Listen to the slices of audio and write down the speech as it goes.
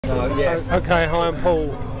Okay, hi, I'm Paul.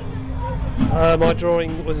 My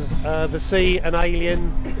drawing was the sea and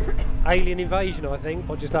alien invasion, I think,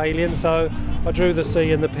 or just alien. So I drew the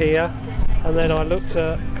sea and the pier, and then I looked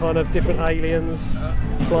at kind of different aliens,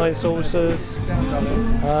 flying saucers.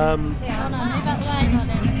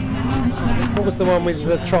 What was the one with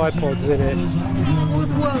the tripods in it?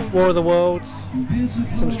 War of the Worlds.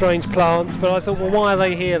 Some strange plants, but I thought, well, why are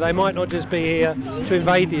they here? They might not just be here to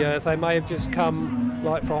invade the Earth. They may have just come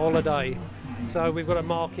like for a holiday. So we've got a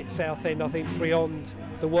market Southend, I think, beyond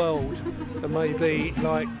the world, and maybe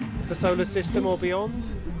like the solar system or beyond.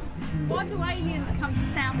 Why do aliens come to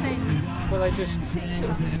Southend? Well, they just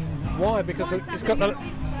why? Because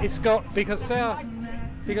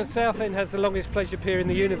because Southend has the longest pleasure pier in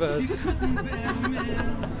the universe,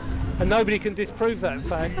 and nobody can disprove that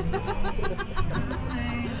fact.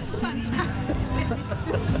 Fantastic.